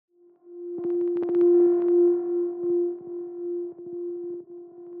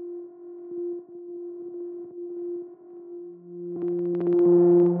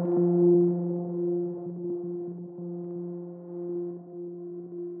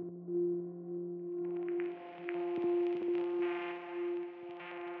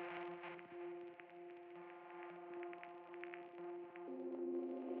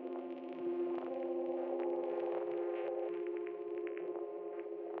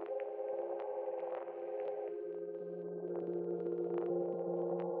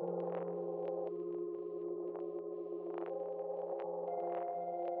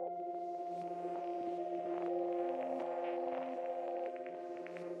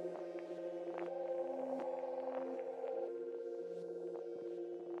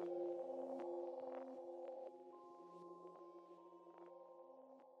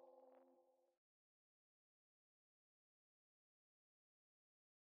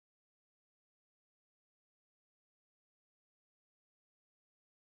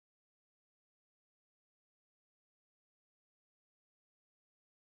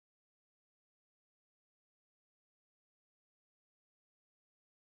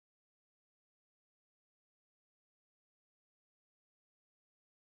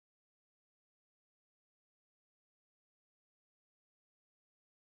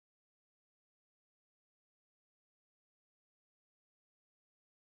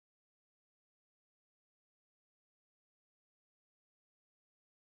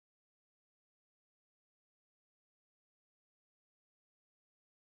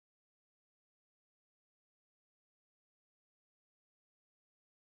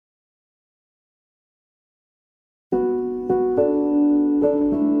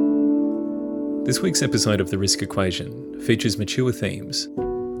This week's episode of The Risk Equation features mature themes.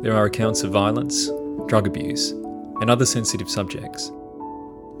 There are accounts of violence, drug abuse, and other sensitive subjects.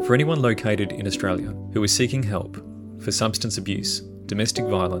 For anyone located in Australia who is seeking help for substance abuse, domestic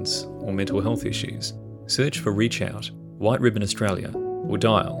violence, or mental health issues, search for Reach Out, White Ribbon Australia, or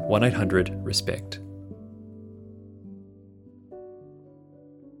dial 1800-RESPECT.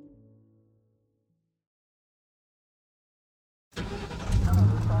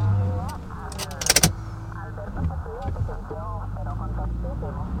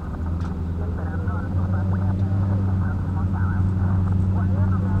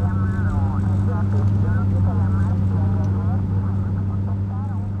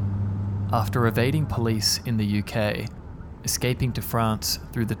 After evading police in the UK, escaping to France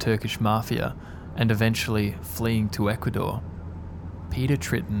through the Turkish mafia, and eventually fleeing to Ecuador, Pieter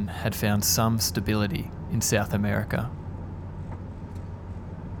Tritten had found some stability in South America.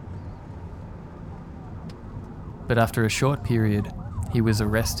 But after a short period, he was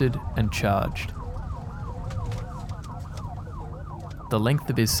arrested and charged. The length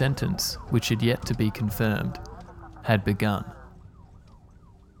of his sentence, which had yet to be confirmed, had begun.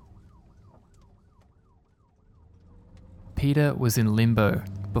 Pieter was in limbo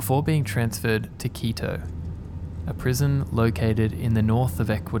before being transferred to Quito, a prison located in the north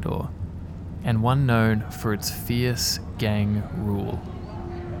of Ecuador, and one known for its fierce gang rule.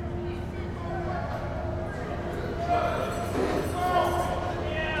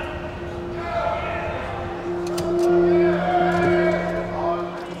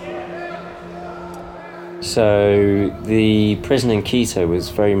 So the prison in Quito was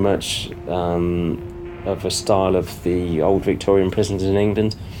very much of a style of the old Victorian prisons in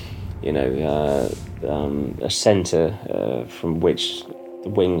England, a centre from which the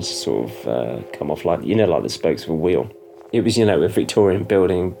wings sort of come off like the spokes of a wheel. It was, a Victorian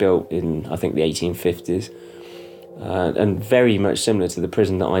building built in, I think, the 1850s, and very much similar to the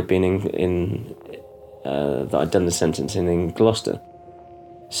prison that I'd been in that I'd done the sentence in Gloucester.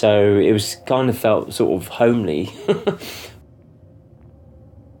 So it was kind of felt sort of homely.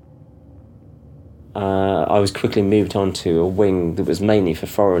 I was quickly moved on to a wing that was mainly for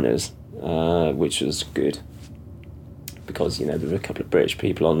foreigners, which was good because, there were a couple of British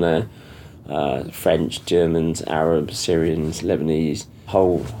people on there, French, Germans, Arabs, Syrians, Lebanese,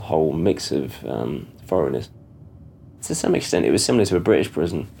 whole mix of foreigners. To some extent, it was similar to a British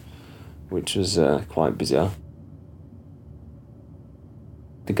prison, which was quite bizarre.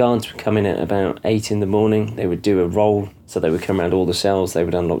 The guards would come in at about 8 in the morning. They would do a roll, so they would come around all the cells, they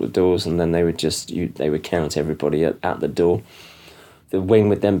would unlock the doors, and then they would count everybody at the door. The wing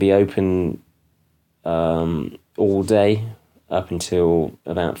would then be open all day up until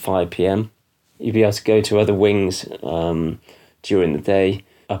about 5 p.m. You'd be able to go to other wings during the day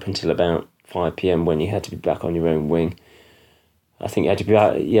up until about 5 p.m. when you had to be back on your own wing. I think you had to be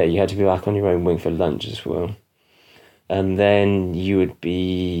back on your own wing for lunch as well. And then you would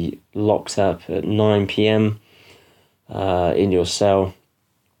be locked up at 9 p.m. In your cell,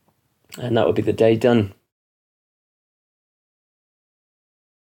 and that would be the day done.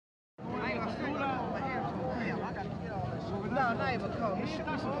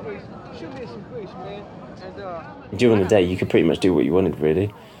 During the day, you could pretty much do what you wanted,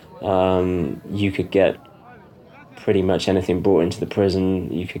 really. You could get pretty much anything brought into the prison.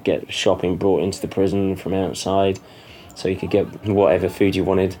 You could get shopping brought into the prison from outside. So you could get whatever food you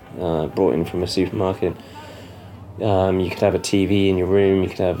wanted brought in from a supermarket. You could have a TV in your room, you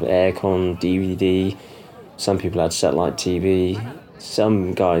could have aircon, DVD. Some people had satellite TV.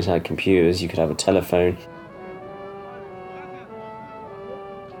 Some guys had computers, you could have a telephone.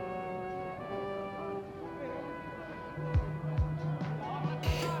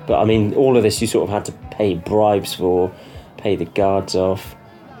 But all of this you sort of had to pay bribes for, pay the guards off,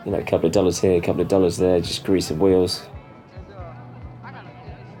 a couple of dollars here, a couple of dollars there, just grease the wheels.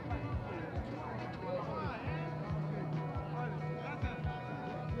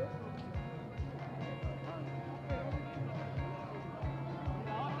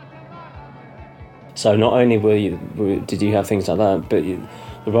 So not only did you have things like that, but you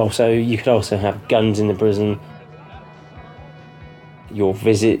could also have guns in the prison. Your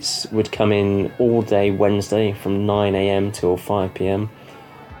visits would come in all day Wednesday from 9 a.m. till 5 p.m,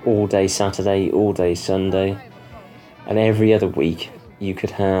 all day Saturday, all day Sunday, and every other week you could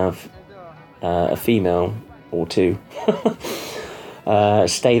have a female or two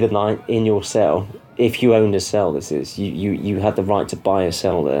stay the night in your cell. If you owned a cell, this is, you had the right to buy a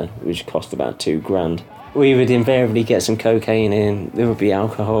cell there, which cost about $2,000. We would invariably get some cocaine in, there would be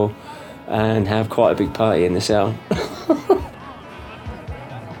alcohol, and have quite a big party in the cell.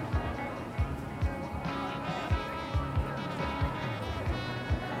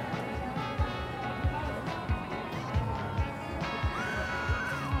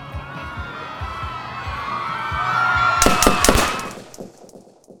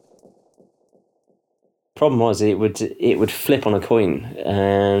 problem was it would flip on a coin,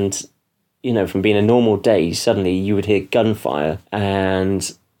 and from being a normal day, suddenly you would hear gunfire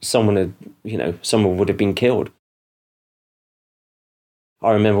and someone would have been killed.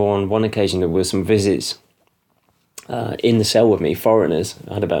 I remember on one occasion there were some visits in the cell with me, foreigners.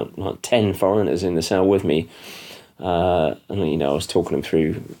 I had about 10 foreigners in the cell with me. And I was talking them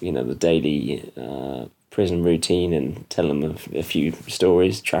through, the daily prison routine and telling them a few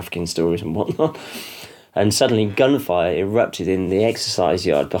stories, trafficking stories and whatnot. And suddenly gunfire erupted in the exercise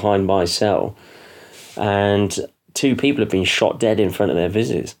yard behind my cell. And 2 people had been shot dead in front of their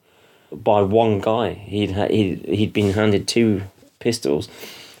visitors by one guy. He'd been handed 2 pistols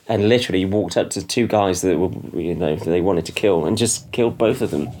and literally walked up to 2 guys that were, that they wanted to kill, and just killed both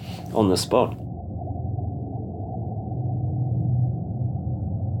of them on the spot.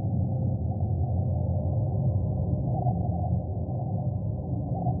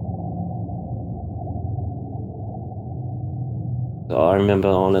 I remember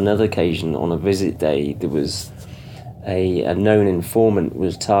on another occasion, on a visit day, there was a known informant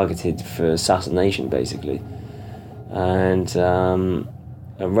was targeted for assassination, basically. And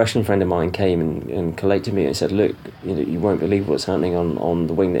a Russian friend of mine came and collected me and said, look, you won't believe what's happening on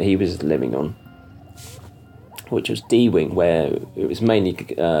the wing that he was living on, which was D wing, where it was mainly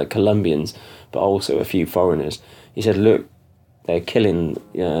Colombians, but also a few foreigners. He said, look, they're killing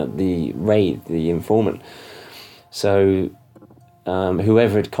the informant. So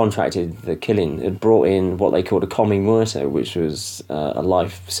whoever had contracted the killing had brought in what they called a commi muerto, which was a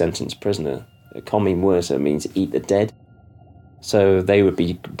life sentence prisoner. A commi muerto means eat the dead. So they would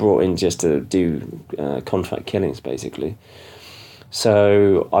be brought in just to do contract killings, basically.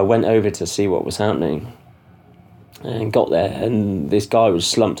 So I went over to see what was happening and got there, and this guy was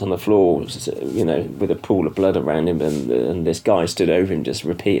slumped on the floor, with a pool of blood around him, and this guy stood over him just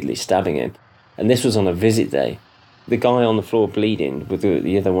repeatedly stabbing him. And this was on a visit day. The guy on the floor bleeding, with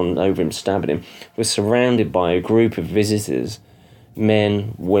the other one over him stabbing him, was surrounded by a group of visitors,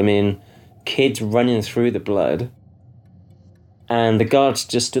 men, women, kids running through the blood, and the guards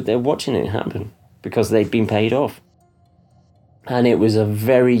just stood there watching it happen because they'd been paid off. And it was a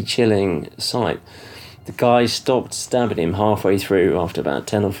very chilling sight. The guy stopped stabbing him halfway through after about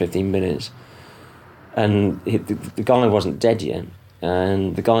 10 or 15 minutes, and the guy wasn't dead yet,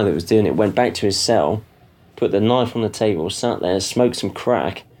 and the guy that was doing it went back to his cell, put the knife on the table, sat there, smoked some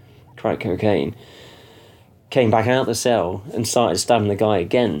crack cocaine, came back out the cell and started stabbing the guy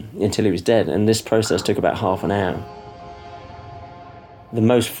again until he was dead. And this process took about half an hour. The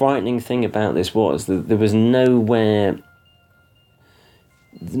most frightening thing about this was that there was no one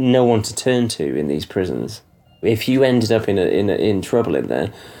to turn to in these prisons. If you ended up in trouble in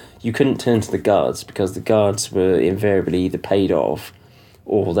there, you couldn't turn to the guards, because the guards were invariably either paid off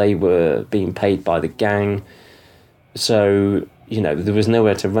or they were being paid by the gang. So, there was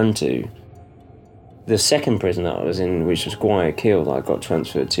nowhere to run to. The second prison that I was in, which was Guayaquil, that I got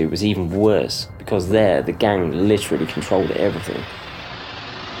transferred to, was even worse, because there the gang literally controlled everything.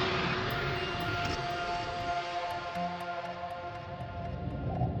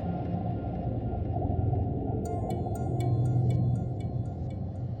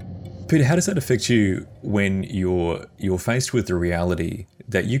 Pieter, how does that affect you when you're faced with the reality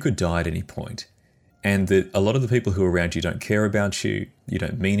that you could die at any point, and that a lot of the people who are around you don't care about you, you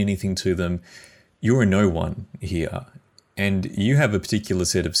don't mean anything to them, you're a no one here, and you have a particular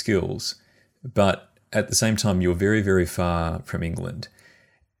set of skills, but at the same time you're very, very far from England.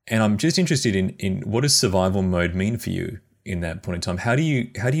 And I'm just interested in what does survival mode mean for you in that point in time? How do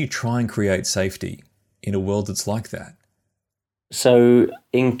you try and create safety in a world that's like that? So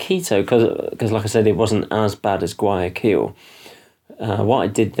in Quito, because like I said, it wasn't as bad as Guayaquil, what I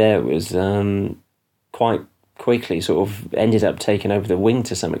did there was quite quickly sort of ended up taking over the wing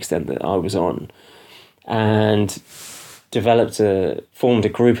to some extent that I was on, and formed a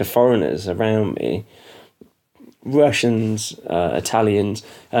group of foreigners around me, Russians, Italians,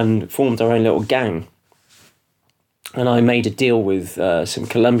 and formed our own little gang. And I made a deal with some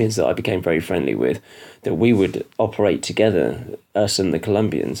Colombians that I became very friendly with, that we would operate together, us and the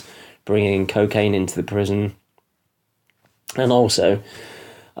Colombians, bringing cocaine into the prison. And also,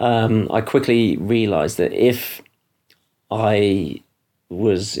 I quickly realised that if I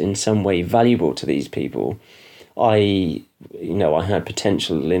was in some way valuable to these people, I had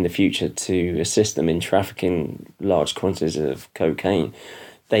potential in the future to assist them in trafficking large quantities of cocaine.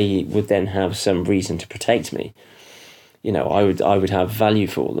 They would then have some reason to protect me. I would have value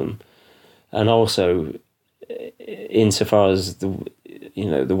for them. And also, insofar as the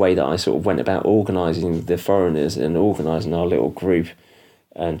way that I sort of went about organising the foreigners and organising our little group,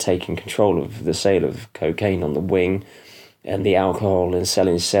 and taking control of the sale of cocaine on the wing and the alcohol and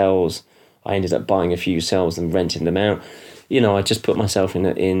selling cells. I ended up buying a few cells and renting them out. I just put myself in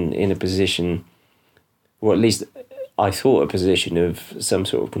a position, or at least I thought a position of some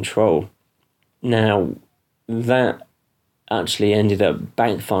sort of control. Now, that actually ended up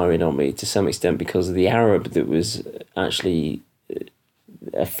backfiring on me to some extent, because the Arab that was actually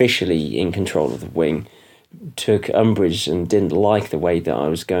officially in control of the wing took umbrage and didn't like the way that I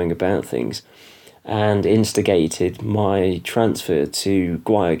was going about things, and instigated my transfer to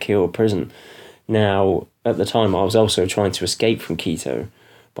Guayaquil prison. Now, at the time, I was also trying to escape from Quito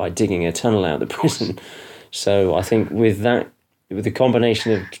by digging a tunnel out of the prison. So I think with the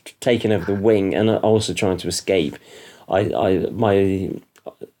combination of taking over the wing and also trying to escape, I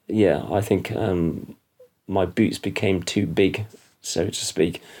think my boots became too big, so to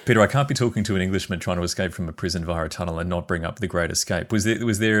speak. Peter, I can't be talking to an Englishman trying to escape from a prison via a tunnel and not bring up The Great Escape. Was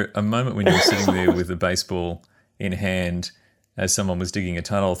there a moment when you were sitting there with a baseball in hand as someone was digging a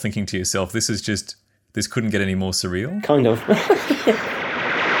tunnel, thinking to yourself, this couldn't get any more surreal? Kind of.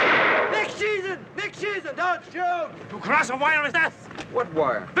 Next season, don't shoot! You cross a wire with that? What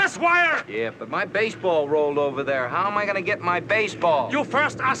wire? This wire! Yeah, but my baseball rolled over there. How am I going to get my baseball? You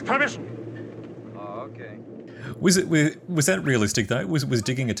first ask permission. Oh, okay. Was that realistic though? Was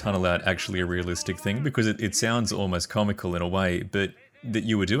digging a tunnel out actually a realistic thing? Because it sounds almost comical in a way, but that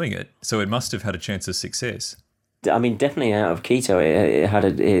you were doing it, so it must have had a chance of success. I mean, definitely out of Quito, it had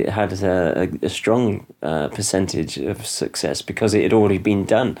a strong percentage of success, because it had already been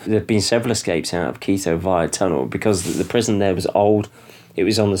done. There had been several escapes out of Quito via tunnel, because the prison there was old. It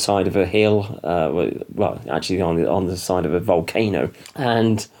was on the side of a hill, actually on the side of a volcano,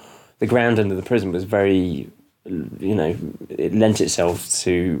 and the ground under the prison was very, it lent itself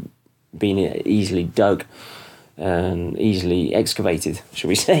to being easily dug and easily excavated, shall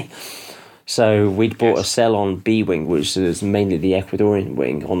we say. So we'd bought a cell on B wing, which was mainly the Ecuadorian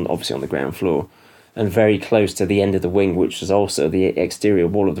wing, obviously on the ground floor, and very close to the end of the wing, which was also the exterior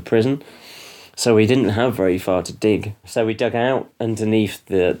wall of the prison. So we didn't have very far to dig. So we dug out underneath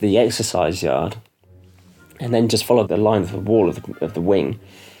the exercise yard, and then just followed the line of the wall of the wing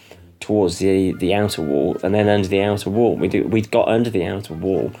towards the outer wall, and then under the outer wall. We'd got under the outer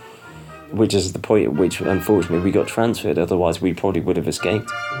wall, which is the point at which, unfortunately, we got transferred. Otherwise, we probably would have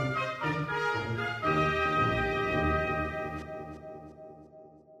escaped.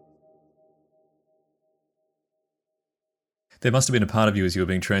 There must have been a part of you as you were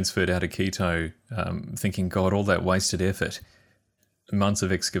being transferred out of Quito thinking, God, all that wasted effort, months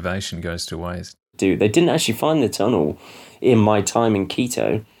of excavation goes to waste. Dude, they didn't actually find the tunnel in my time in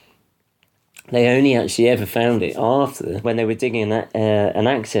Quito. They only actually ever found it after, when they were digging an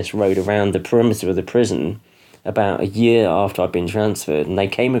access road around the perimeter of the prison about a year after I'd been transferred, and they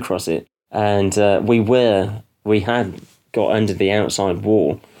came across it. And we had got under the outside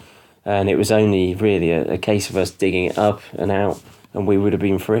wall, and it was only really a case of us digging it up and out, and we would have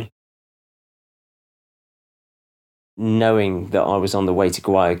been free. Knowing that I was on the way to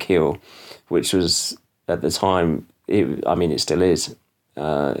Guayaquil, which was, at the time, it still is,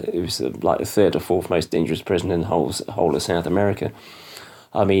 it was like the third or fourth most dangerous prison in the whole of South America.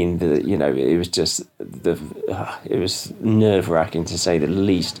 I mean, it was just, it was nerve-wracking to say the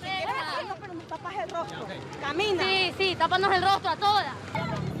least.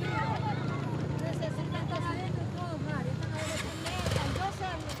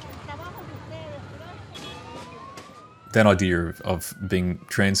 That idea of being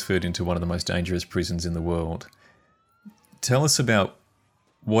transferred into one of the most dangerous prisons in the world. Tell us about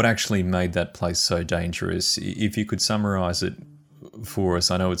what actually made that place so dangerous. If you could summarise it for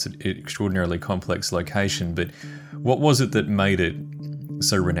us, I know it's an extraordinarily complex location, but what was it that made it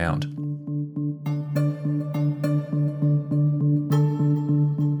so renowned?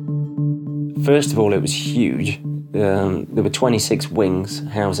 First of all, it was huge. There were 26 wings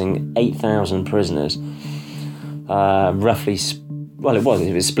housing 8,000 prisoners. Roughly,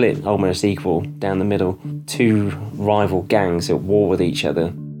 it was split almost equal down the middle. Two rival gangs at war with each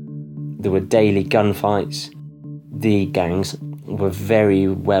other. There were daily gunfights. The gangs were very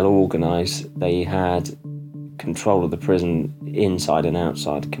well organised. They had control of the prison inside and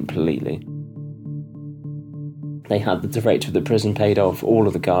outside completely. They had the director of the prison paid off, all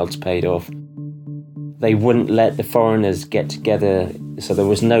of the guards paid off. They wouldn't let the foreigners get together, so there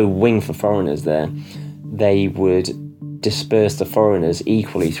was no wing for foreigners there. They would disperse the foreigners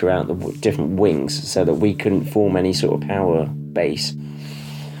equally throughout the different wings so that we couldn't form any sort of power base.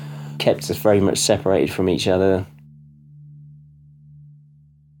 Kept us very much separated from each other.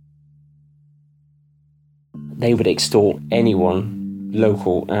 They would extort anyone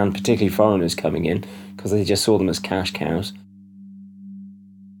local and particularly foreigners coming in because they just saw them as cash cows.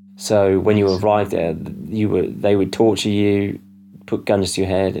 So when you arrived there, they would torture you, put guns to your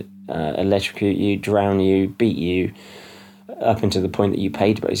head, electrocute you, drown you, beat you, up until the point that you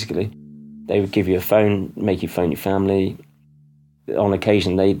paid, basically. They would give you a phone, make you phone your family. On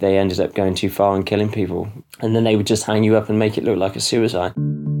occasion, they ended up going too far and killing people. And then they would just hang you up and make it look like a suicide.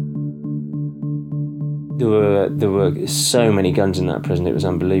 There were so many guns in that prison, it was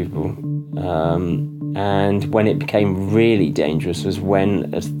unbelievable. And when it became really dangerous was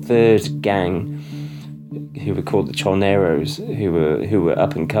when a third gang, who were called the Choneros, who were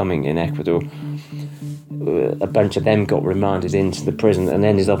up and coming in Ecuador, a bunch of them got remanded into the prison and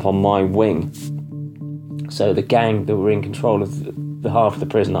ended up on my wing. So the gang that were in control of the half of the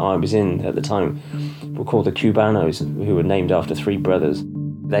prison that I was in at the time were called the Cubanos, who were named after three brothers.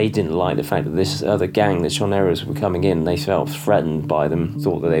 They didn't like the fact that this other gang, the Choneros, were coming in. They felt threatened by them,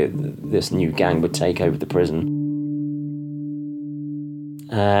 thought that this new gang would take over the prison,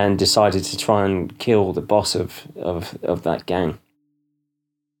 and decided to try and kill the boss of that gang.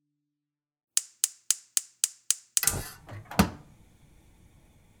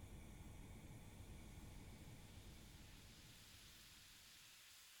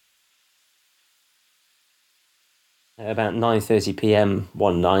 About 9:30 p.m.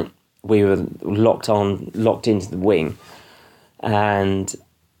 one night, we were locked into the wing, and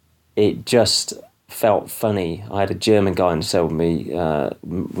it just felt funny. I had a German guy in the cell with me.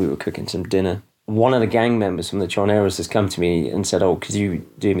 We were cooking some dinner. One of the gang members from the Choneros has come to me and said, "Oh, could you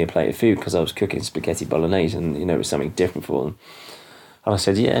do me a plate of food?" Because I was cooking spaghetti bolognese, and it was something different for them. And I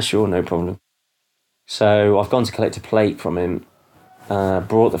said, "Yeah, sure, no problem." So I've gone to collect a plate from him,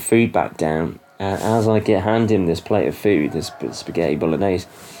 brought the food back down. As I hand him this plate of food, this spaghetti bolognese,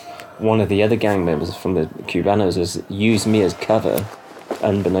 one of the other gang members from the Cubanos has used me as cover,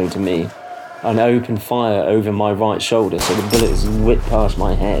 unbeknown to me, and opened fire over my right shoulder, so the bullet has whipped past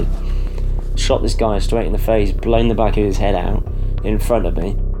my head, shot this guy straight in the face, blown the back of his head out in front of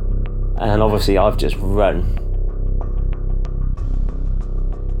me, and obviously I've just run.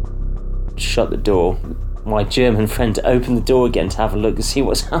 Shut the door. My German friend opened the door again to have a look and see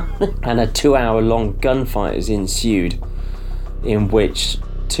what's happening. And a 2-hour-long gunfight has ensued, in which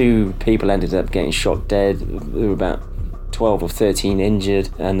 2 people ended up getting shot dead. There were about 12 or 13 injured,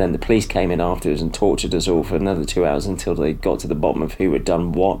 and then the police came in afterwards and tortured us all for another 2 hours until they got to the bottom of who had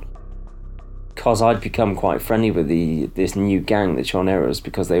done what. Because I'd become quite friendly with this new gang, the Choneros,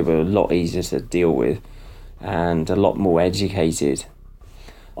 because they were a lot easier to deal with and a lot more educated.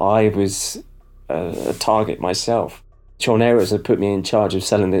 I was a target myself. Choneros had put me in charge of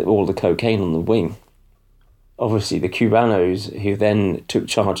selling all the cocaine on the wing. Obviously, the Cubanos, who then took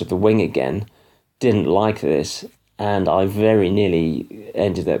charge of the wing again, didn't like this, and I very nearly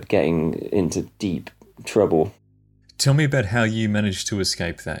ended up getting into deep trouble. Tell me about how you managed to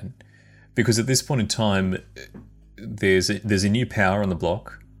escape that. Because at this point in time, there's a new power on the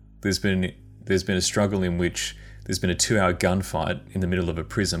block. There's been a struggle in which there's been a 2-hour gunfight in the middle of a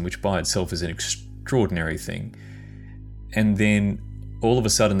prison, which by itself is an extraordinary thing. And then all of a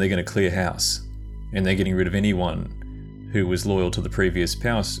sudden they're going to clear house, and they're getting rid of anyone who was loyal to the previous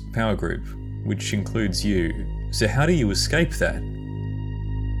power group, which includes you. So how do you escape that?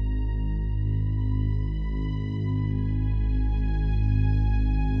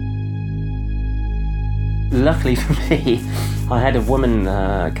 Luckily for me, I had a woman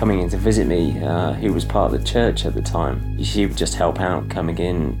coming in to visit me who was part of the church at the time. She would just help out, coming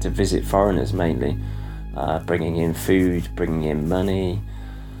in to visit foreigners mainly, bringing in food, bringing in money.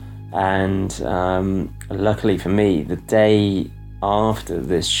 And luckily for me, the day after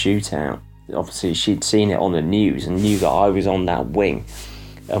this shootout, obviously she'd seen it on the news and knew that I was on that wing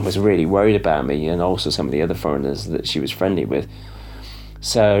and was really worried about me, and also some of the other foreigners that she was friendly with.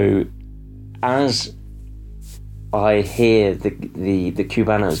 So as I hear the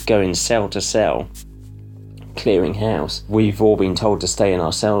Cubanos going cell to cell, clearing house, we've all been told to stay in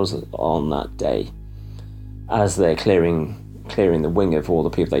our cells on that day as they're clearing the wing of all the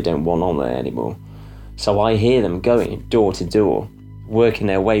people they don't want on there anymore. So I hear them going door to door, working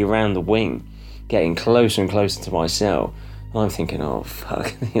their way around the wing, getting closer and closer to my cell. And I'm thinking, oh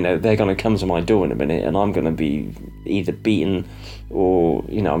fuck, they're going to come to my door in a minute and I'm going to be either beaten or,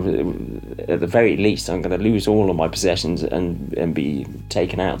 at the very least, I'm going to lose all of my possessions and be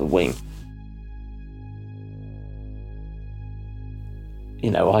taken out of the wing.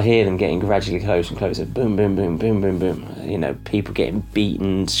 I hear them getting gradually closer and closer. Boom, boom, boom, boom, boom, boom. People getting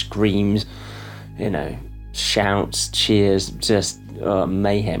beaten, screams, shouts, cheers, just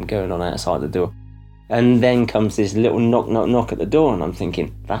mayhem going on outside the door. And then comes this little knock, knock, knock at the door, and I'm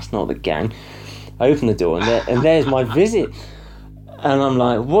thinking, that's not the gang. I open the door, and there's my visit. And I'm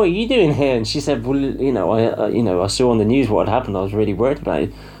like, what are you doing here? And she said, well, I saw on the news what had happened. I was really worried about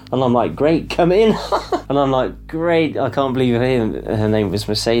it. And I'm like, great, come in. And I'm like, great, I can't believe you're here. Her name was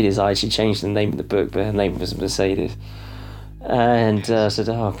Mercedes. I actually changed the name of the book, but her name was Mercedes. And I said,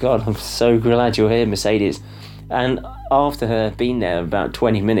 oh God, I'm so glad you're here, Mercedes. And after her being there about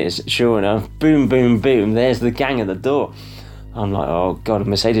 20 minutes, sure enough, boom, boom, boom, there's the gang at the door. I'm like, oh God,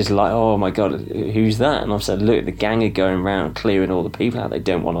 Mercedes is like, oh my God, who's that? And I've said, look, the gang are going around clearing all the people out they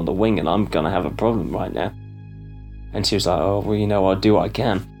don't want on the wing, and I'm going to have a problem right now. And she was like, oh, well, I'll do what I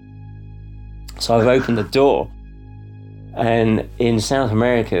can. So I've opened the door, and in South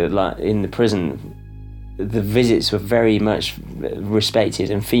America, like in the prison, the visits were very much respected,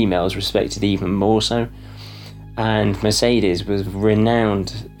 and females respected even more so. And Mercedes was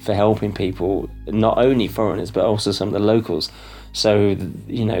renowned for helping people, not only foreigners, but also some of the locals. So,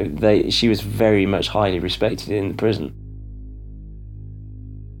 she was very much highly respected in the prison.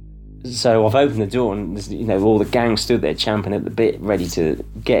 So I've opened the door, and all the gang stood there champing at the bit, ready to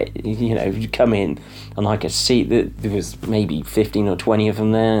get, come in. And I could see that there was maybe 15 or 20 of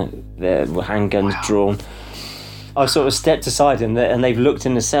them there. There were handguns drawn. I sort of stepped aside, and they've looked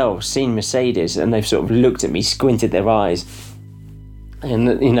in the cell, seen Mercedes, and they've sort of looked at me, squinted their eyes,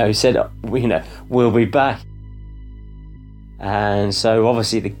 and said, we'll be back. And so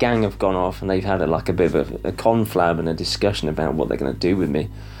obviously the gang have gone off, and they've had a bit of a conflab and a discussion about what they're going to do with me.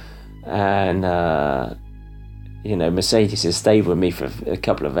 And Mercedes has stayed with me for a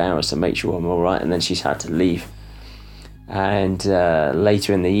couple of hours to make sure I'm all right, and then she's had to leave. And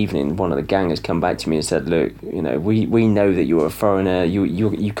later in the evening, one of the gang has come back to me and said, look, we know that you're a foreigner.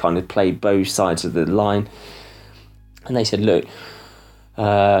 You kind of play both sides of the line. And they said, look,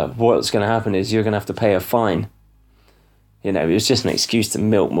 what's going to happen is you're going to have to pay a fine. It was just an excuse to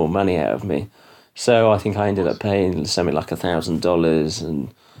milk more money out of me. So I think I ended up paying something like $1,000.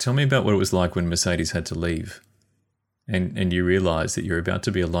 And tell me about what it was like when Mercedes had to leave and you realised that you're about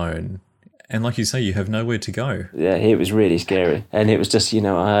to be alone. And like you say, you have nowhere to go. Yeah, it was really scary. And it was just,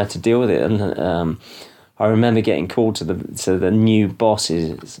 I had to deal with it. And I remember getting called to the new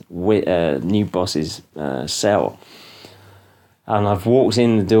boss's cell. And I've walked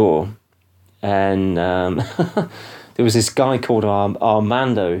in the door, and there was this guy called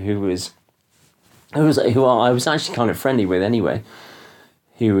Armando who I was actually kind of friendly with anyway.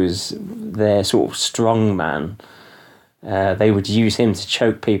 He was their sort of strong man. They would use him to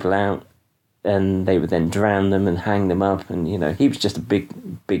choke people out, and they would then drown them and hang them up. And, he was just a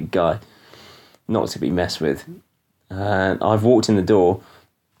big guy, not to be messed with. And I've walked in the door,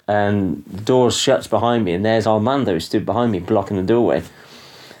 and the door shuts behind me, and there's Armando stood behind me blocking the doorway.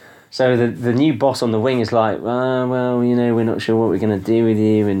 So the new boss on the wing is like, we're not sure what we're going to do with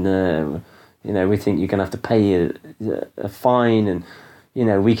you, and, we think you're going to have to pay a fine, and,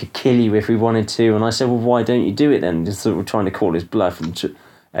 we could kill you if we wanted to. And I said, well, why don't you do it then? Just sort of trying to call his bluff.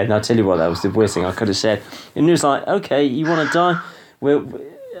 And I'll tell you what, that was the worst thing I could have said. And he was like, okay, you want to die? Well,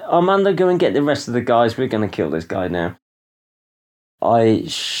 Armando, go and get the rest of the guys. We're going to kill this guy now. I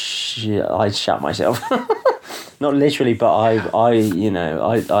shot myself. Not literally, but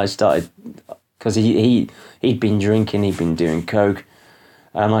I started, because he'd been drinking, he'd been doing coke,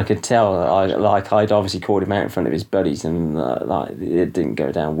 and I could tell, I'd obviously called him out in front of his buddies, and it didn't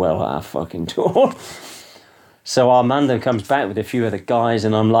go down well at our fucking door. So Armando comes back with a few other guys,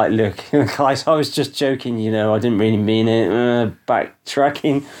 and I'm like, look, guys, I was just joking, I didn't really mean it,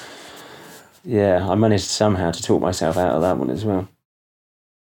 backtracking. Yeah, I managed somehow to talk myself out of that one as well.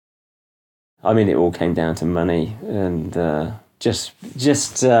 I mean, it all came down to money, and just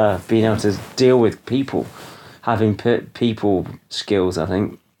being able to deal with people, having people skills, I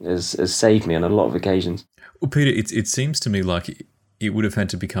think, has saved me on a lot of occasions. Well, Peter, it seems to me like it would have had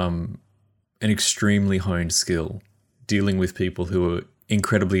to become an extremely honed skill dealing with people who are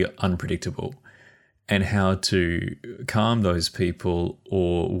incredibly unpredictable, and how to calm those people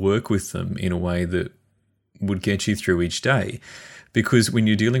or work with them in a way that would get you through each day. Because when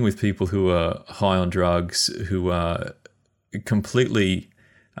you're dealing with people who are high on drugs, who are completely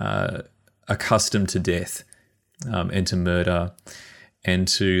accustomed to death and to murder and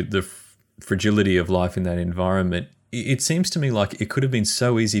to the fragility of life in that environment, it seems to me like it could have been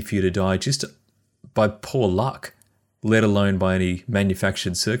so easy for you to die just by poor luck, let alone by any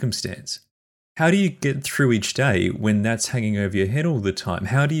manufactured circumstance. How do you get through each day when that's hanging over your head all the time?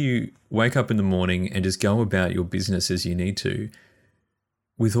 How do you wake up in the morning and just go about your business as you need to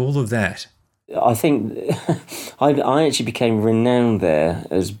with all of that? I think I actually became renowned there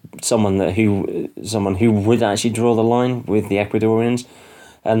as someone who would actually draw the line with the Ecuadorians,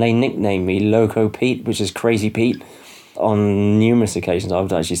 and they nicknamed me Loco Pete, which is Crazy Pete. On numerous occasions, I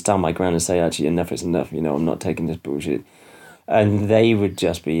would actually stand my ground and say, actually, enough is enough. I'm not taking this bullshit. And they would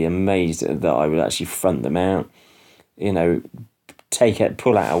just be amazed that I would actually front them out.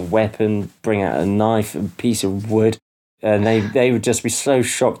 Pull out a weapon, bring out a knife, a piece of wood. And they would just be so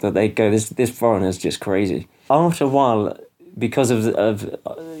shocked that they'd go, this foreigner's just crazy. After a while, because of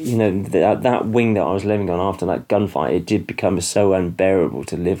that wing that I was living on after that gunfight, it did become so unbearable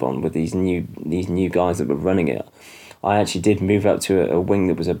to live on with these new guys that were running it. I actually did move up to a wing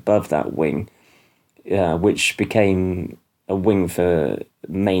that was above that wing, which became a wing for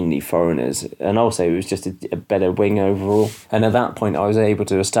mainly foreigners, and also it was just a better wing overall. And at that point I was able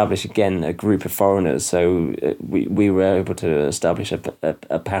to establish again a group of foreigners, so we were able to establish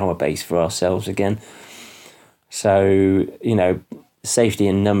a power base for ourselves again. So safety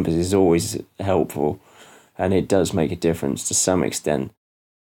in numbers is always helpful, and it does make a difference to some extent.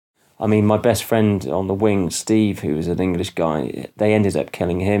 I mean, my best friend on the wing, Steve, who was an English guy, they ended up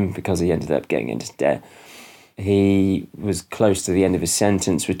killing him because he ended up getting into debt. He was close to the end of his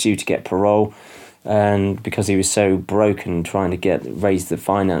sentence, was due to get parole, and because he was so broken trying to raise the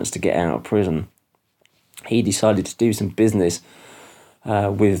finance to get out of prison, he decided to do some business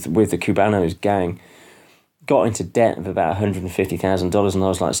with the Cubanos gang. Got into debt of about $150,000, and I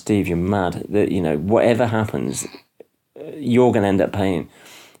was like, Steve, you're mad. That whatever happens, you're going to end up paying.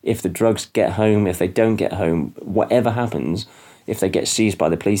 If the drugs get home, if they don't get home, whatever happens, if they get seized by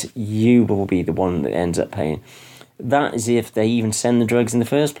the police, you will be the one that ends up paying. That is if they even send the drugs in the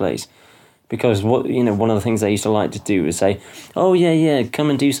first place. Because one of the things they used to like to do was say, oh yeah,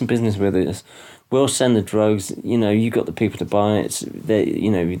 come and do some business with us. We'll send the drugs, you got the people to buy it,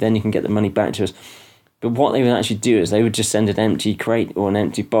 then you can get the money back to us. But what they would actually do is they would just send an empty crate or an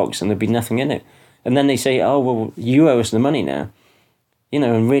empty box and there'd be nothing in it. And then they say, oh, well, you owe us the money now.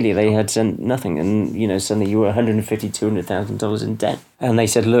 And really they had sent nothing, and, suddenly you were $150,000, $200,000 in debt. And they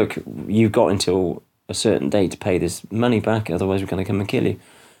said, look, you've got until a certain day to pay this money back, otherwise we're going to come and kill you.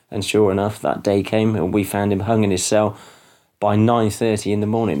 And sure enough, that day came, and we found him hung in his cell. By 9:30 in the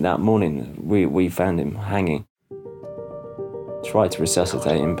morning, that morning, we found him hanging. Tried to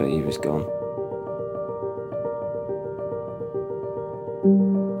resuscitate him, but he was gone.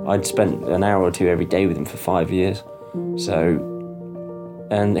 I'd spent an hour or two every day with him for 5 years.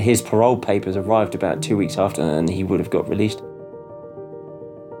 And his parole papers arrived about 2 weeks after, and he would have got released.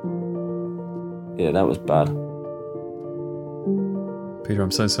 Yeah, that was bad. Peter,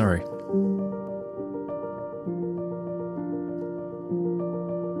 I'm so sorry.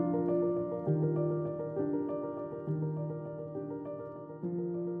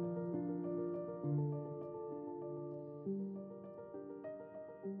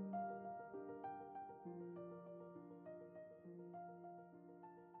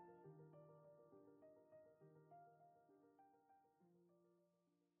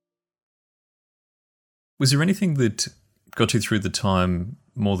 Was there anything that got you through the time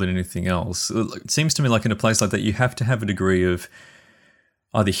more than anything else? It seems to me like in a place like that, you have to have a degree of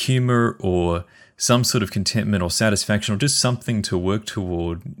either humour or some sort of contentment or satisfaction or just something to work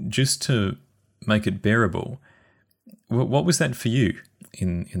toward just to make it bearable. What was that for you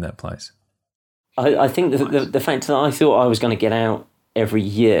in that place? I think the fact that I thought I was going to get out every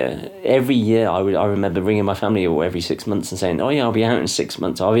year I remember ringing my family every 6 months and saying, oh yeah, I'll be out in 6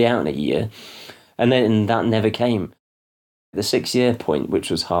 months, I'll be out in a year. And then that never came. The 6-year point, which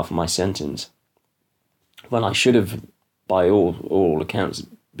was half of my sentence, when I should have, by all accounts,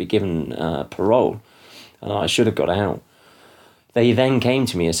 be given parole, and I should have got out. They then came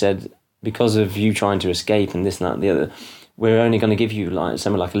to me and said, because of you trying to escape and this and that and the other, we're only going to give you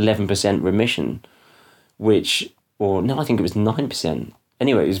something like 11% remission, I think it was 9%.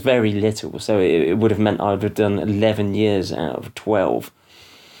 Anyway, it was very little, so it would have meant I would have done 11 years out of 12.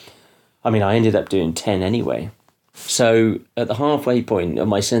 I mean, I ended up doing 10 anyway. So at the halfway point of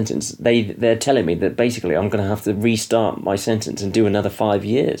my sentence, they're telling me that basically I'm going to have to restart my sentence and do another 5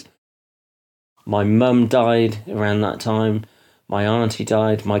 years. My mum died around that time. My auntie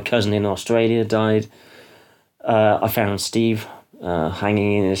died. My cousin in Australia died. I found Steve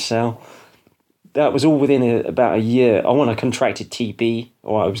hanging in his cell. That was all within about a year. I contracted TB,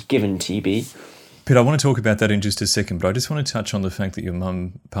 or I was given TB. Pete, I want to talk about that in just a second, but I just want to touch on the fact that your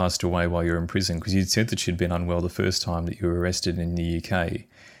mum passed away while you were in prison, because you said that she'd been unwell the first time that you were arrested in the UK.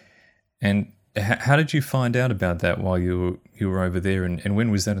 And how did you find out about that while you were over there, and when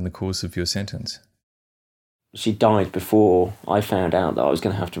was that in the course of your sentence? She died before I found out that I was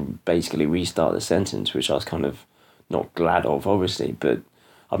going to have to basically restart the sentence, which I was kind of not glad of, obviously, but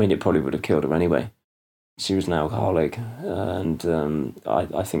I mean, it probably would have killed her anyway. She was an alcoholic, and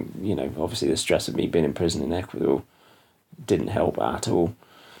I think, you know, obviously the stress of me being in prison in Ecuador didn't help at all.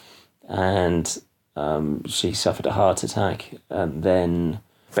 And she suffered a heart attack and then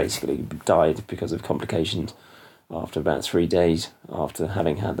basically died because of complications after about 3 days after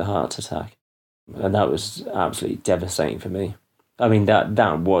having had the heart attack. And that was absolutely devastating for me. I mean,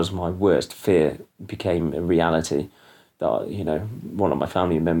 that was my worst fear, became a reality, that, you know, one of my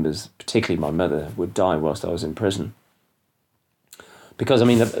family members, particularly my mother, would die whilst I was in prison. Because, I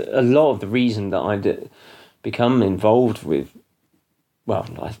mean, a lot of the reason that I'd become involved with, well,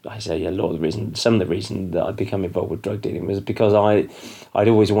 I say a lot of the reason, some of the reason that I'd become involved with drug dealing was because I'd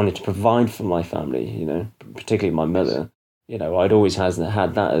always wanted to provide for my family, you know, particularly my mother. You know, I'd always had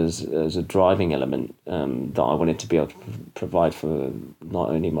that as a driving element, that I wanted to be able to provide for not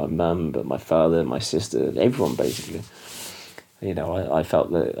only my mum, but my father, my sister, everyone, basically. You know, I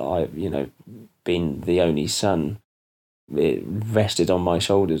felt that you know, being the only son, it rested on my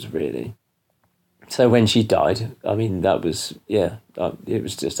shoulders, really. So when she died, I mean, that was, it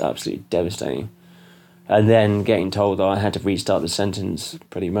was just absolutely devastating. And then getting told that I had to restart the sentence,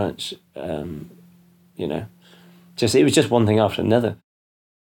 pretty much, you know, it was just one thing after another.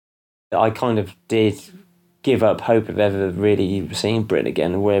 I kind of did give up hope of ever really seeing Britain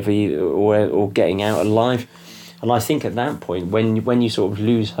again, or getting out alive. And I think at that point, when you sort of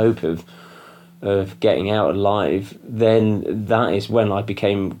lose hope of getting out alive, then that is when I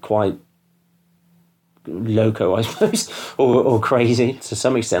became quite loco, I suppose, or crazy to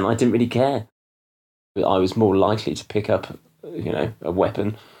some extent. I didn't really care. I was more likely to pick up, you know, a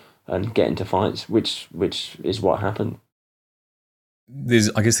weapon and get into fights, which is what happened.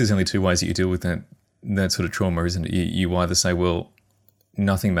 I guess there's only two ways that you deal with that sort of trauma, isn't it? You either say, well,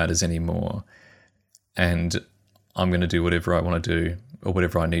 nothing matters anymore, and I'm going to do whatever I want to do or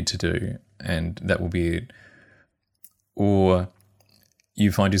whatever I need to do, and that will be it. Or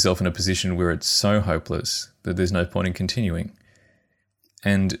you find yourself in a position where it's so hopeless that there's no point in continuing.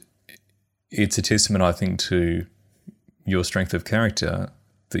 And it's a testament, I think, to your strength of character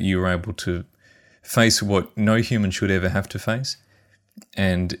that you were able to face what no human should ever have to face,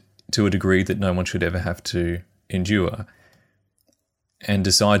 and to a degree that no one should ever have to endure, and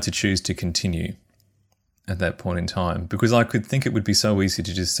decide to choose to continue at that point in time. Because I could think it would be so easy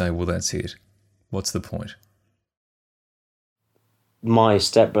to just say, well, that's it. What's the point? My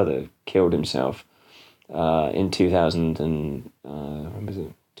stepbrother killed himself in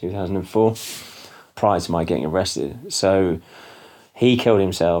 2004, prior to my getting arrested. So he killed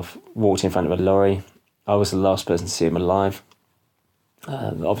himself, walked in front of a lorry. I was the last person to see him alive,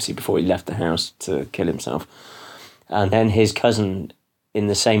 obviously before he left the house to kill himself. And then his cousin, in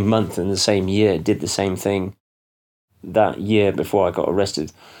the same month and the same year, did the same thing. That year before I got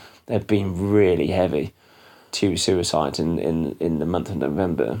arrested, they'd been really heavy. 2 suicides in the month of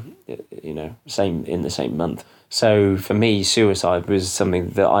November, you know, in the same month. So for me, suicide was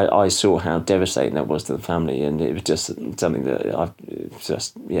something that I saw how devastating that was to the family, and it was just something that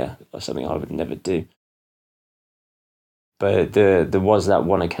something I would never do. But there was that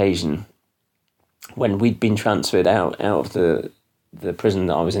one occasion when we'd been transferred out of the prison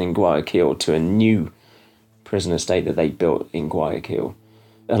that I was in Guayaquil to a new prison estate that they built in Guayaquil.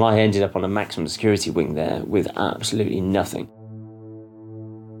 And I ended up on a maximum security wing there with absolutely nothing.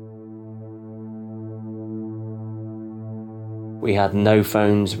 We had no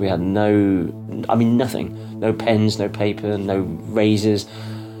phones, we had nothing. No pens, no paper, no razors.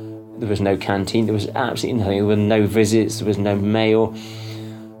 There was no canteen, there was absolutely nothing. There were no visits, there was no mail.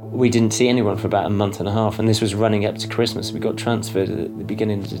 We didn't see anyone for about a month and a half, and this was running up to Christmas. We got transferred at the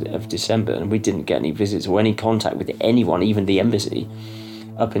beginning of December, and we didn't get any visits or any contact with anyone, even the embassy,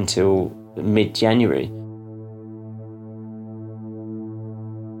 up until mid-January.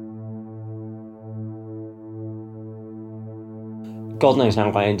 God knows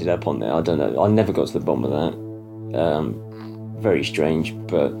how I ended up on there, I don't know. I never got to the bottom of that. Very strange,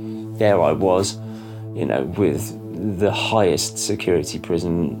 but there I was, you know, with the highest security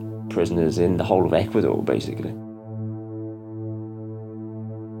prisoners in the whole of Ecuador, basically.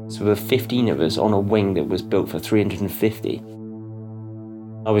 So there were 15 of us on a wing that was built for 350.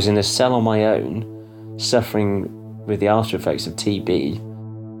 I was in a cell on my own, suffering with the after effects of TB.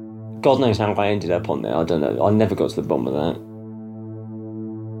 God knows how I ended up on there, I don't know. I never got to the bottom of that.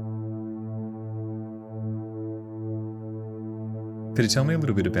 Peter, tell me a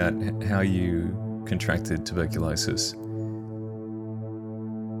little bit about how you contracted tuberculosis.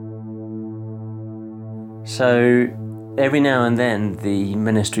 So every now and then the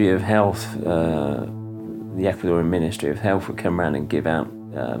Ministry of Health, the Ecuadorian Ministry of Health would come around and give out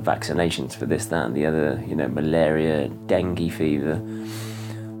vaccinations for this, that and the other, malaria, dengue fever.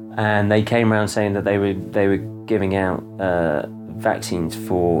 And they came around saying that they were giving out vaccines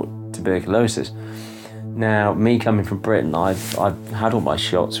for tuberculosis. Now, me coming from Britain, I've had all my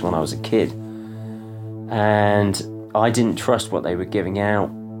shots when I was a kid, and I didn't trust what they were giving out,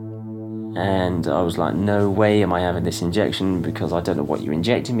 and I was like, no way am I having this injection, because I don't know what you're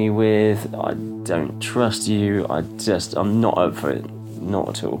injecting me with. I don't trust you. I'm not up for it, not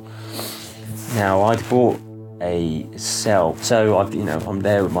at all. Now, I'd bought a cell, so I'm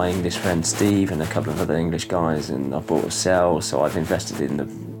there with my English friend Steve and a couple of other English guys, and I bought a cell, so I've invested in the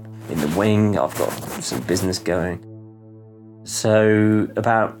wing. I've got some business going. So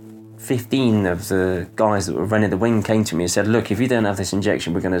about 15 of the guys that were running the wing came to me and said, look, if you don't have this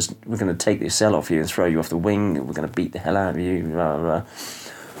injection, we're gonna take this cell off you and throw you off the wing, and we're gonna beat the hell out of you, blah, blah.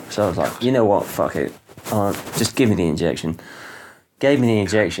 So I was like, you know what, fuck it, just give me the injection. Gave me the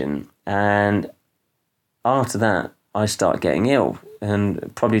injection, and after that I started getting ill,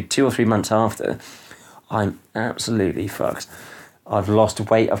 and probably 2 or 3 months after, I'm absolutely fucked. I've lost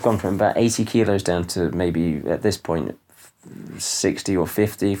weight. I've gone from about 80 kilos down to maybe at this point 60 or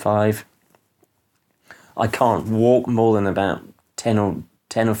 55. I can't walk more than about 10 or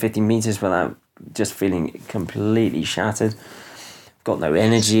 15 meters without just feeling completely shattered. Got no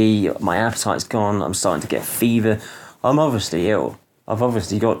energy. My appetite's gone. I'm starting to get fever. I'm obviously ill. I've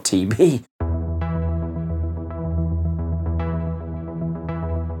obviously got TB.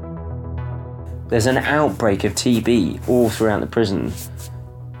 There's an outbreak of TB all throughout the prison,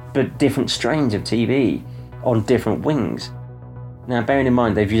 but different strains of TB on different wings. Now, bearing in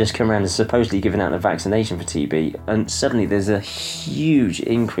mind, they've just come around and supposedly given out a vaccination for TB, and suddenly there's a huge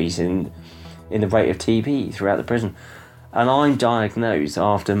increase in the rate of TB throughout the prison. And I'm diagnosed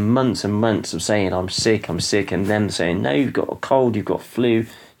after months and months of saying I'm sick, and them saying, no, you've got a cold, you've got flu,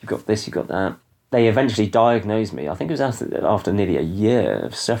 you've got this, you've got that. They eventually diagnosed me, I think it was after nearly a year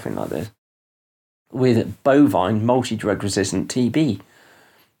of suffering like this, with bovine multi-drug resistant TB.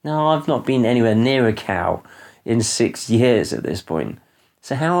 Now, I've not been anywhere near a cow in 6 years at this point.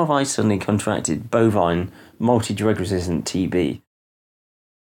 So how have I suddenly contracted bovine multi-drug resistant TB?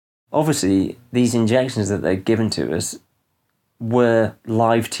 Obviously, these injections that they've given to us were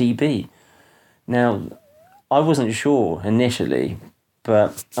live TB. Now, I wasn't sure initially,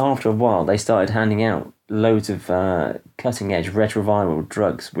 but after a while they started handing out loads of cutting-edge retroviral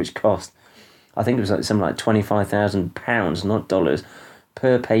drugs, which cost, I think it was something like £25,000, not dollars,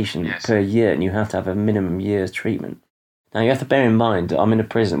 per patient per year, and you have to have a minimum year's treatment. Now, you have to bear in mind that I'm in a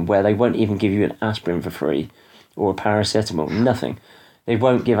prison where they won't even give you an aspirin for free or a paracetamol, nothing. They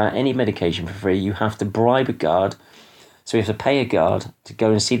won't give out any medication for free. You have to bribe a guard. So you have to pay a guard to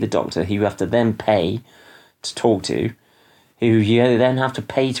go and see the doctor, who you have to then pay to talk to, who you then have to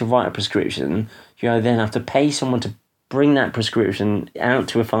pay to write a prescription. You then have to pay someone to bring that prescription out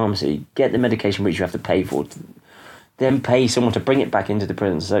to a pharmacy, get the medication which you have to pay for, then pay someone to bring it back into the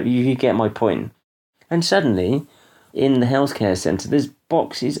prison. So you get my point. And suddenly, in the healthcare centre, there's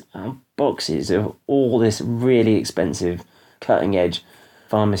boxes and boxes of all this really expensive, cutting-edge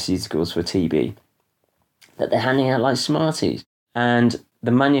pharmaceuticals for TB that they're handing out like Smarties. And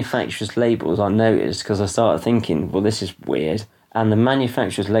the manufacturer's labels, I noticed, because I started thinking, well, this is weird. And the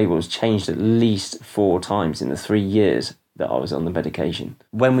manufacturer's labels changed at least 4 times in the 3 years that I was on the medication.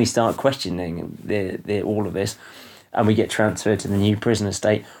 When we start questioning all of this, and we get transferred to the new prison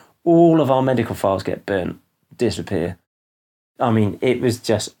estate, all of our medical files get burnt, disappear. I mean, it was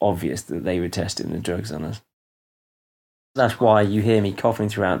just obvious that they were testing the drugs on us. That's why you hear me coughing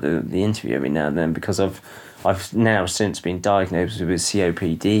throughout the interview every now and then, because I've now since been diagnosed with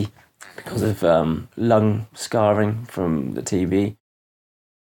COPD because of lung scarring from the TB.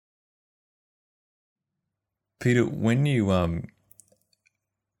 Peter, when you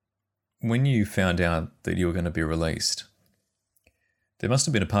found out that you were going to be released, there must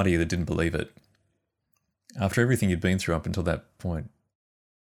have been a part of you that didn't believe it. After everything you'd been through up until that point.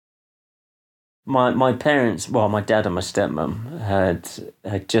 My parents, well, my dad and my stepmom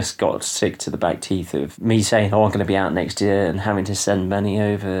had just got sick to the back teeth of me saying, oh, I'm going to be out next year, and having to send money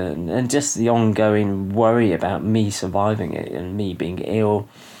over, and just the ongoing worry about me surviving it and me being ill.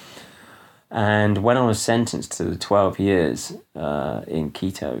 And when I was sentenced to 12 years in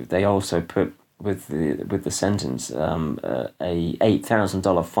Quito, they also put with the sentence a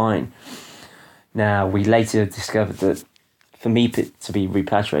 $8,000 fine. Now, we later discovered that for me to be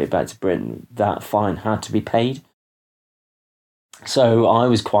repatriated back to Britain, that fine had to be paid. So I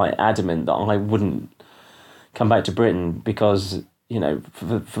was quite adamant that I wouldn't come back to Britain because, you know,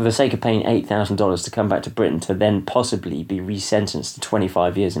 for the sake of paying $8,000 to come back to Britain to then possibly be resentenced to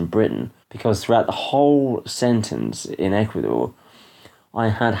 25 years in Britain, because throughout the whole sentence in Ecuador, I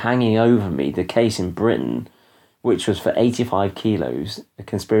had hanging over me the case in Britain, which was for 85 kilos, a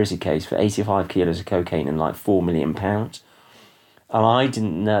conspiracy case for 85 kilos of cocaine and like £4 million. And I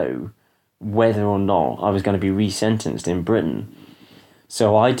didn't know whether or not I was going to be resentenced in Britain.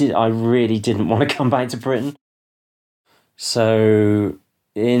 So I really didn't want to come back to Britain. So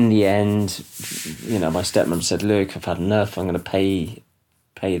in the end, you know, my stepmom said, look, I've had enough. I'm going to pay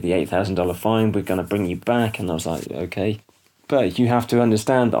the $8,000 fine. We're going to bring you back. And I was like, okay. But you have to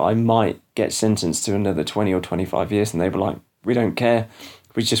understand that I might get sentenced to another 20 or 25 years. And they were like, we don't care.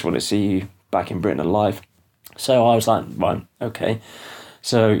 We just want to see you back in Britain alive. So I was like, right, okay.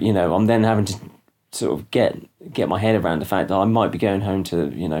 So, you know, I'm then having to sort of get my head around the fact that I might be going home to,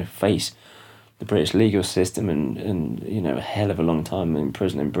 you know, face the British legal system and you know, a hell of a long time in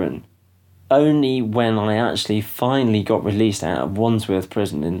prison in Britain. Only when I actually finally got released out of Wandsworth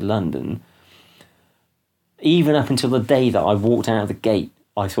Prison in London, even up until the day that I walked out of the gate,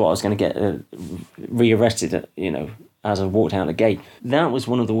 I thought I was going to get rearrested, you know, as I walked out the gate. That was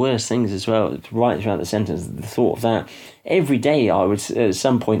one of the worst things as well, right throughout the sentence, the thought of that. Every day I would, at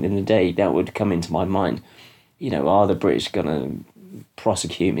some point in the day, that would come into my mind. You know, are the British going to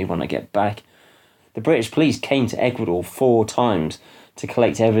prosecute me when I get back? The British police came to Ecuador 4 times to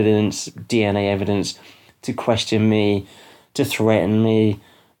collect evidence, DNA evidence, to question me, to threaten me,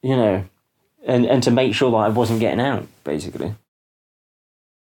 you know, and to make sure that I wasn't getting out, basically.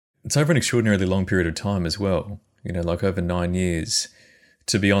 It's over an extraordinarily long period of time as well, you know, like over 9 years,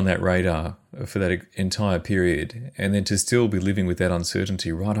 to be on that radar for that entire period, and then to still be living with that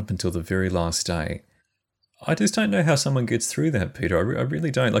uncertainty right up until the very last day. I just don't know how someone gets through that, Peter. I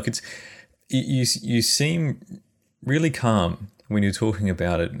really don't. Like, it's you seem really calm when you're talking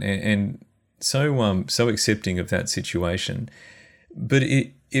about it, and so accepting of that situation. But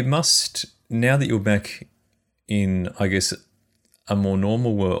it must, now that you're back in, I guess, a more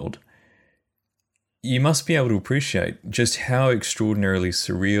normal world, you must be able to appreciate just how extraordinarily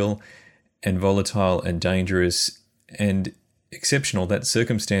surreal and volatile and dangerous and exceptional that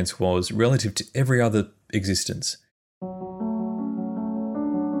circumstance was relative to every other existence.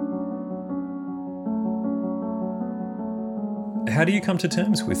 How do you come to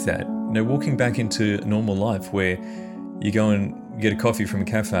terms with that? You know, walking back into normal life where you go and get a coffee from a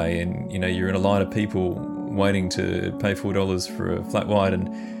cafe and, you know, you're in a line of people waiting to pay $4 for a flat white and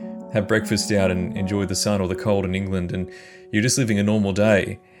have breakfast out and enjoy the sun or the cold in England, and you're just living a normal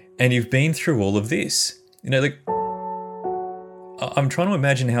day, and you've been through all of this. You know, like, I'm trying to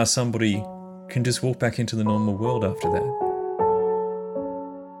imagine how somebody can just walk back into the normal world after that.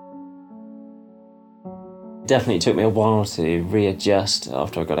 Definitely took me a while to readjust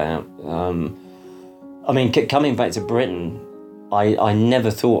after I got out. I mean, coming back to Britain, I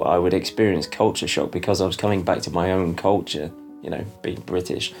never thought I would experience culture shock because I was coming back to my own culture, you know, being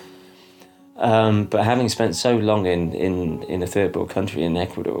British. But having spent so long in a third world country in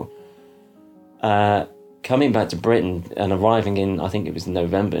Ecuador, coming back to Britain and arriving in, I think it was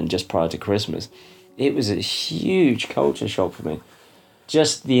November and just prior to Christmas, it was a huge culture shock for me.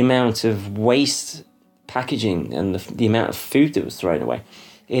 Just the amount of waste packaging and the amount of food that was thrown away.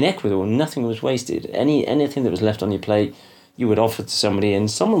 In Ecuador, nothing was wasted. Anything that was left on your plate, you would offer to somebody, and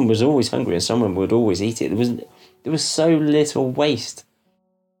someone was always hungry and someone would always eat it. There was so little waste.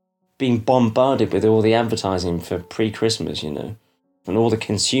 Being bombarded with all the advertising for pre-Christmas, you know, and all the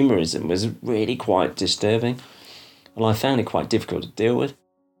consumerism was really quite disturbing, and I found it quite difficult to deal with.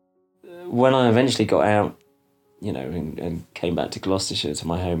 When I eventually got out, you know, and came back to Gloucestershire, to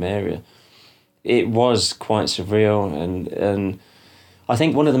my home area, it was quite surreal, and I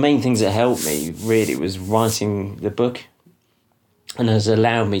think one of the main things that helped me really was writing the book, and has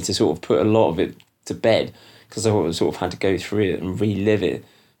allowed me to sort of put a lot of it to bed, because I sort of had to go through it and relive it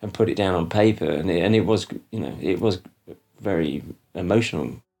and put it down on paper, and it was, you know, it was very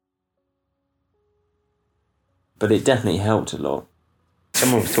emotional. But it definitely helped a lot.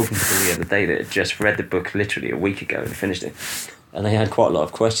 Someone was talking to me the other day that had just read the book literally a week ago and finished it, and they had quite a lot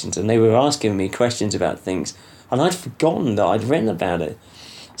of questions, and they were asking me questions about things, and I'd forgotten that I'd written about it.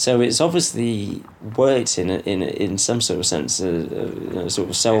 So it's obviously worked in some sort of sense, you know, sort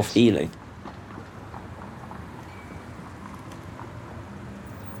of self-healing.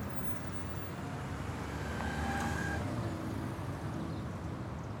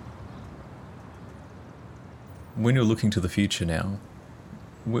 When you're looking to the future now,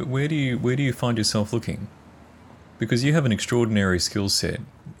 where do you find yourself looking? because you have an extraordinary skill set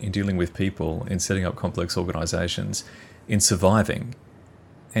in dealing with people, in setting up complex organisations, in surviving.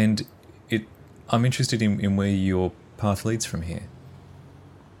 And I'm interested in where your path leads from here.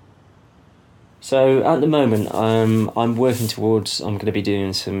 So at the moment, I'm working towards, I'm going to be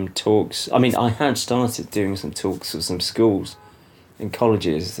doing some talks. I mean, I had started doing some talks for some schools and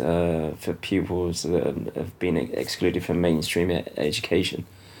colleges for pupils that have been excluded from mainstream education,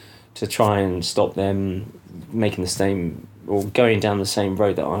 to try and stop them making the same, or going down the same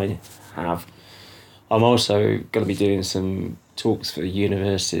road that I have. I'm also going to be doing some talks for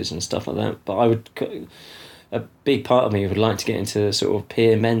universities and stuff like that, but a big part of me would like to get into sort of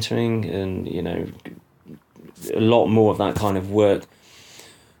peer mentoring and, you know, a lot more of that kind of work,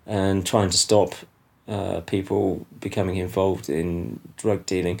 and trying to stop people becoming involved in drug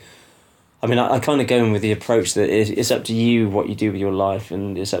dealing. I mean, I kind of go in with the approach that it's up to you what you do with your life,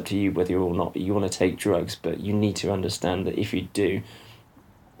 and it's up to you whether or not you want to take drugs, but you need to understand that if you do,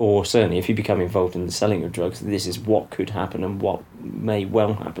 or certainly if you become involved in the selling of drugs, this is what could happen and what may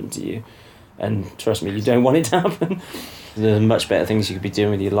well happen to you. And trust me, you don't want it to happen. There are much better things you could be doing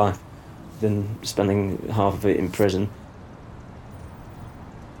with your life than spending half of it in prison.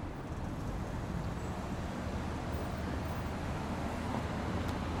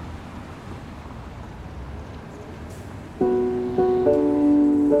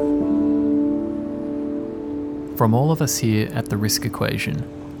 From all of us here at The Risk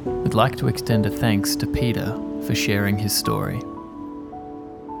Equation, we'd like to extend a thanks to Pieter for sharing his story.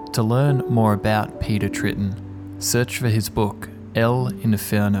 To learn more about Pieter Tritten, search for his book, El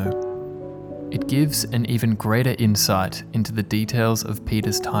Inferno. It gives an even greater insight into the details of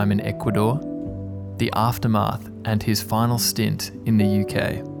Pieter's time in Ecuador, the aftermath, and his final stint in the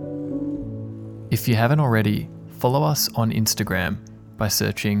UK. If you haven't already, follow us on Instagram by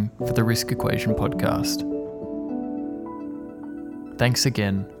searching for The Risk Equation Podcast. Thanks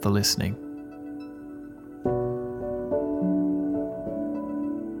again for listening.